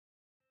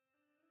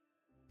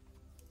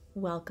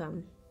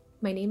Welcome.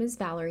 My name is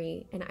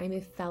Valerie, and I'm a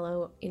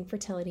fellow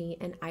infertility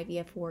and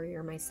IVF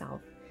warrior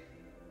myself.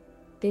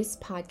 This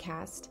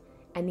podcast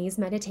and these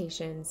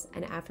meditations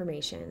and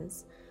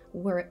affirmations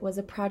was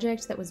a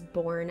project that was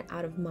born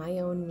out of my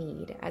own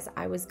need as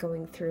I was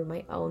going through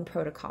my own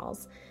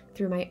protocols,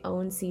 through my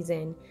own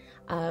season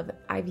of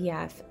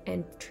IVF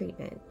and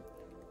treatment.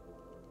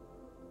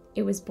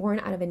 It was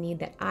born out of a need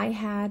that I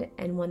had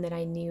and one that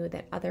I knew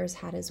that others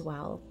had as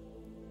well.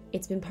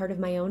 It's been part of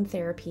my own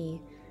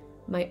therapy,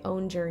 my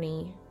own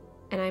journey,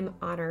 and I'm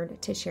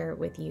honored to share it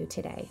with you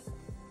today.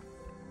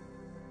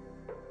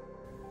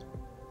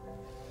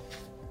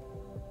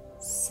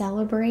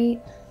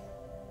 Celebrate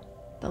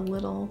the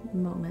little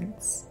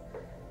moments.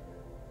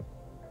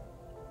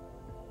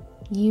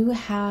 You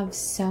have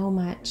so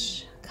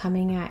much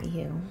coming at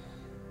you.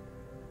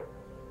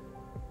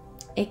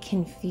 It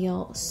can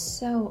feel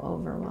so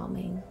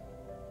overwhelming.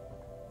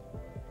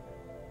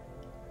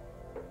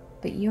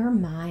 But your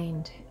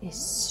mind is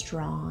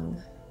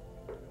strong.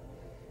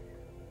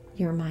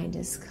 Your mind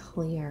is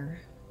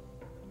clear.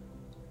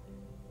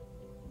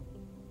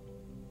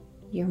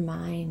 Your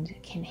mind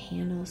can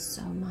handle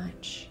so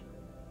much.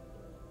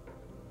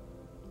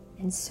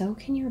 And so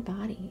can your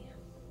body.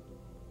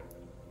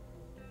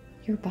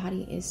 Your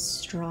body is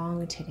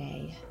strong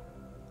today.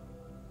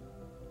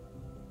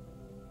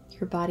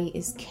 Your body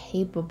is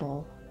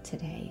capable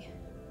today.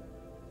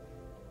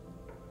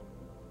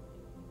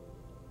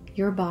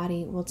 Your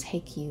body will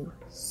take you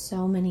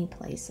so many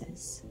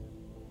places,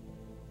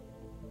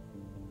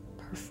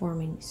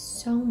 performing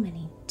so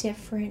many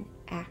different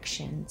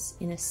actions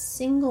in a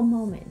single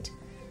moment.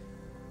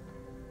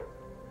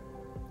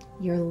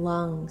 Your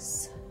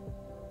lungs,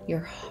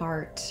 your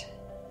heart,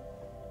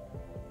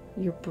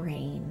 your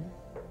brain,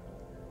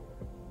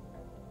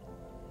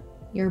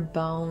 your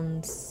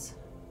bones,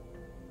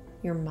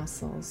 your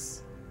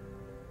muscles,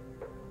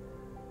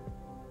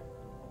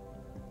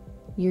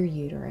 your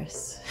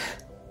uterus,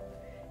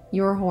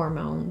 your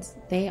hormones,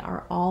 they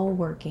are all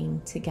working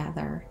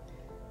together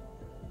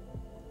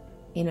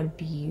in a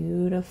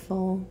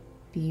beautiful,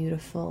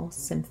 beautiful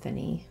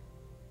symphony.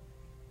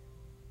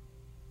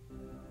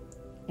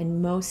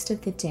 And most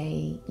of the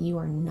day, you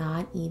are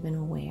not even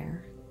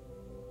aware.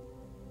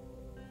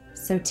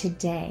 So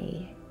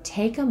today,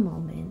 take a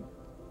moment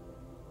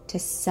to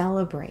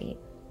celebrate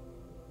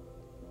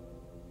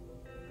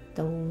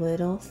the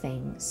little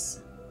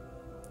things,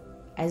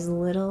 as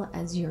little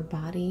as your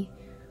body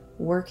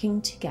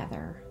working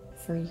together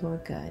for your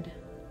good.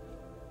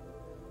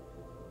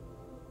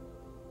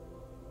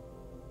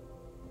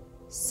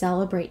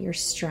 Celebrate your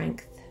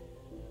strength.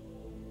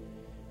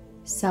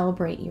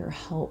 Celebrate your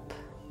hope.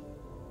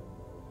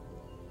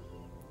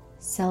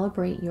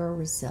 Celebrate your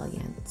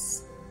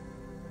resilience.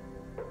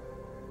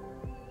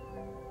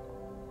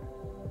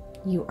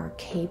 You are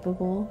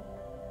capable.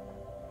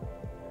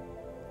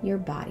 Your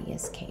body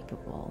is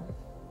capable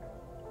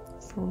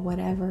for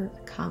whatever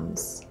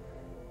comes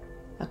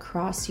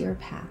across your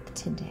path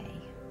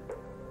today.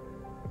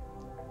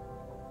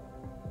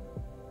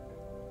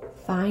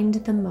 Find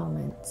the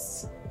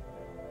moments.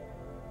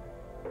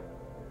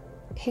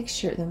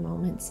 Picture the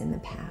moments in the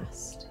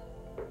past,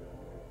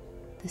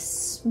 the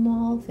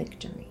small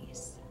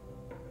victories.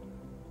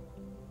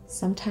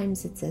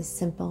 Sometimes it's as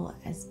simple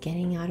as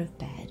getting out of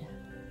bed.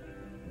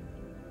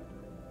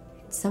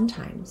 And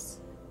sometimes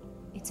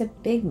it's a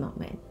big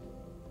moment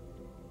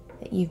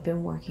that you've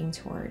been working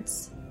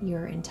towards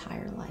your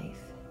entire life.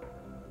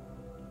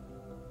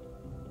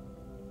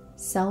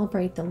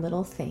 Celebrate the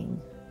little thing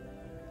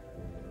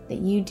that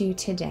you do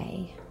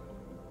today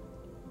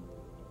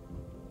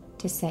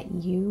to set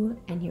you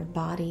and your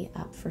body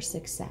up for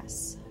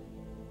success.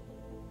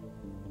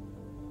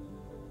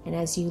 And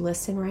as you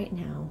listen right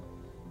now,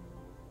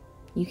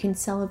 you can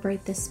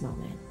celebrate this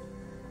moment.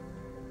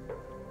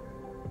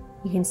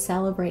 You can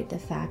celebrate the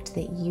fact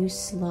that you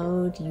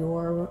slowed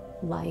your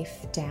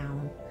life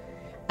down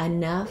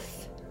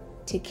enough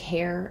to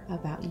care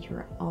about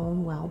your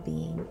own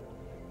well-being.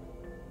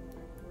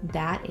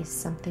 That is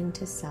something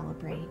to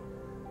celebrate.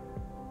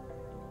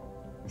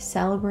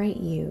 Celebrate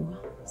you.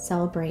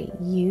 Celebrate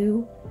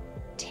you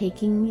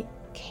taking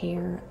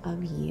care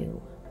of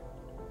you.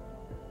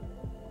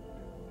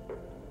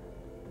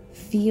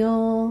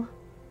 Feel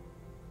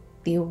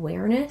the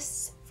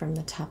awareness from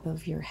the top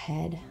of your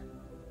head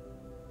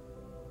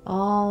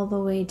all the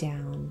way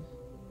down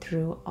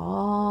through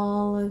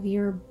all of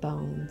your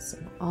bones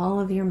and all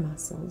of your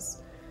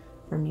muscles,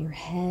 from your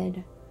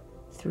head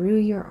through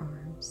your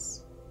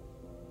arms,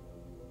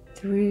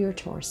 through your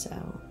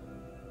torso,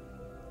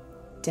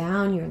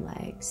 down your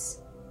legs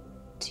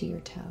to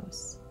your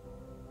toes.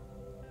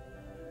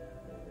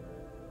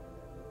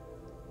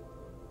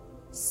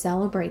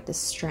 Celebrate the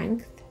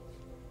strength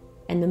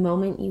and the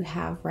moment you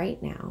have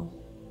right now.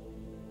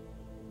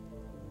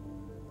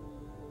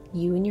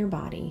 You and your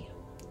body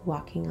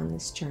walking on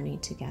this journey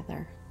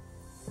together.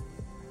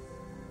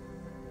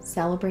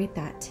 Celebrate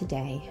that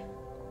today.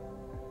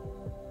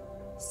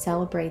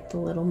 Celebrate the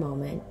little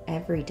moment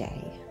every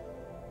day,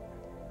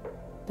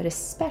 but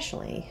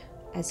especially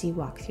as you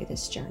walk through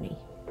this journey.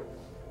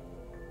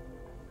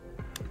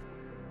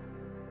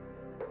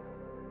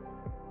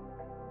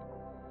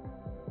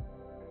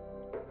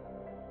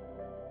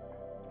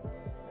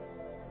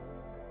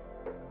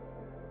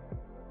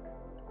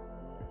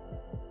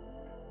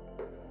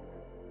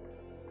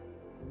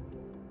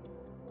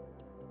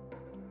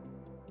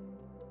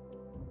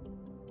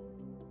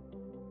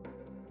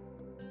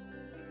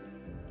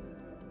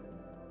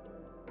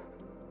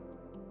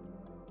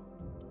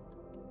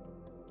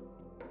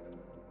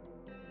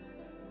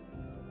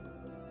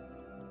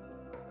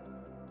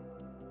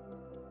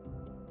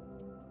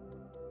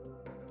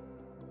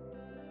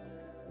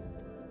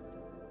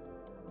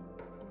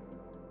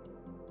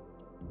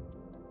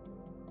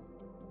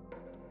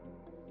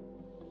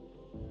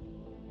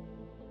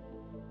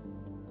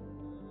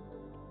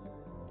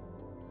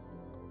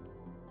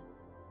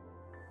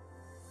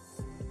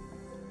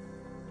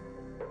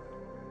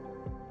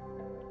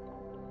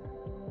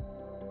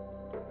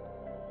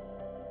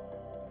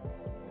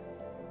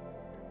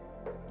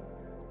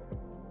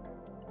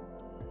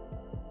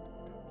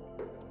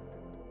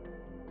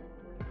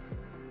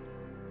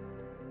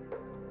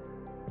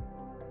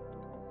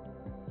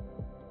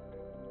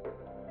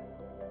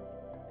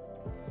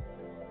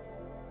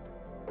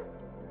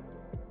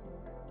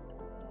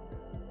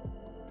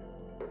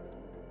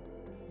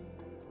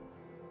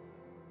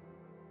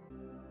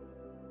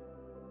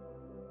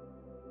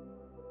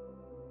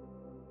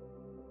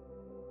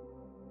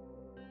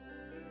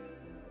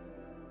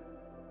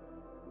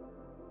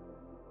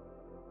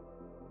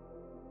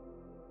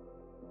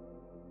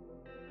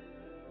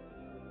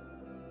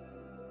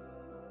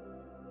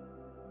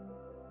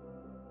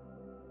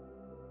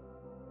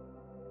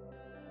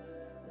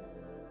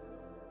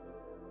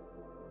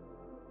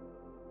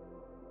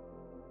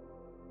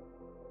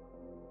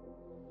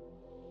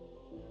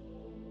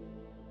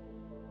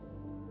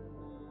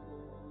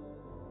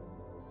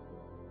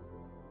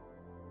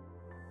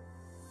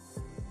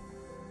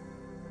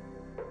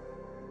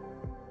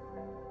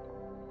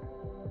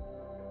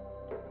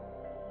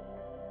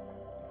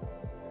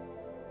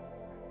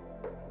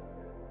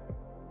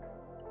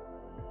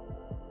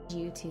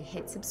 you to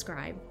hit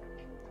subscribe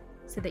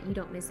so that you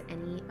don't miss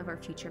any of our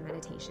future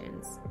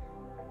meditations.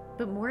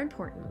 But more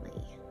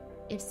importantly,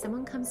 if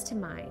someone comes to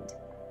mind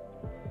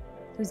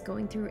who's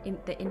going through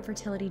the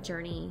infertility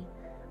journey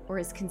or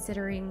is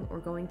considering or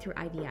going through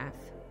IVF,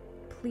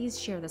 please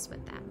share this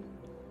with them.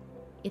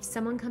 If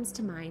someone comes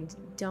to mind,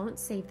 don't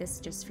save this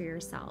just for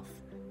yourself,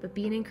 but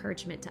be an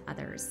encouragement to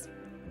others.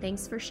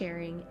 Thanks for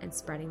sharing and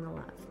spreading the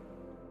love.